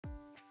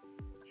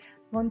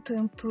Want to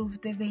improve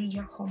the way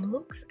your home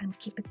looks and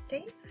keep it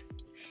safe?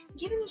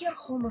 Giving your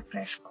home a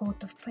fresh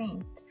coat of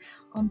paint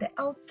on the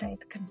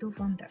outside can do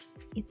wonders.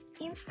 It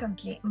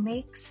instantly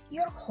makes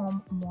your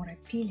home more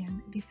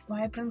appealing with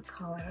vibrant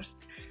colors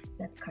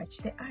that catch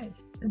the eye.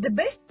 The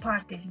best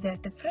part is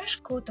that the fresh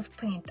coat of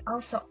paint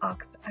also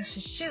acts as a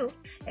shield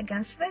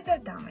against weather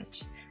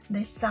damage.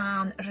 The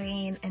sun,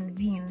 rain, and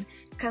wind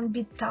can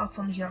be tough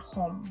on your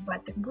home,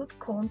 but a good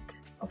coat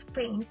of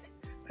paint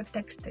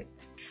protects it.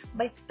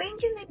 By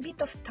spending a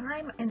bit of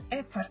time and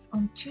effort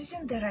on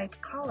choosing the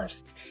right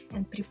colors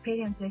and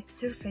preparing the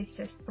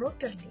surfaces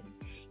properly,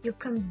 you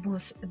can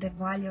boost the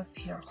value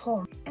of your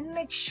home and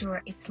make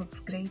sure it looks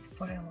great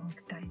for a long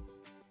time.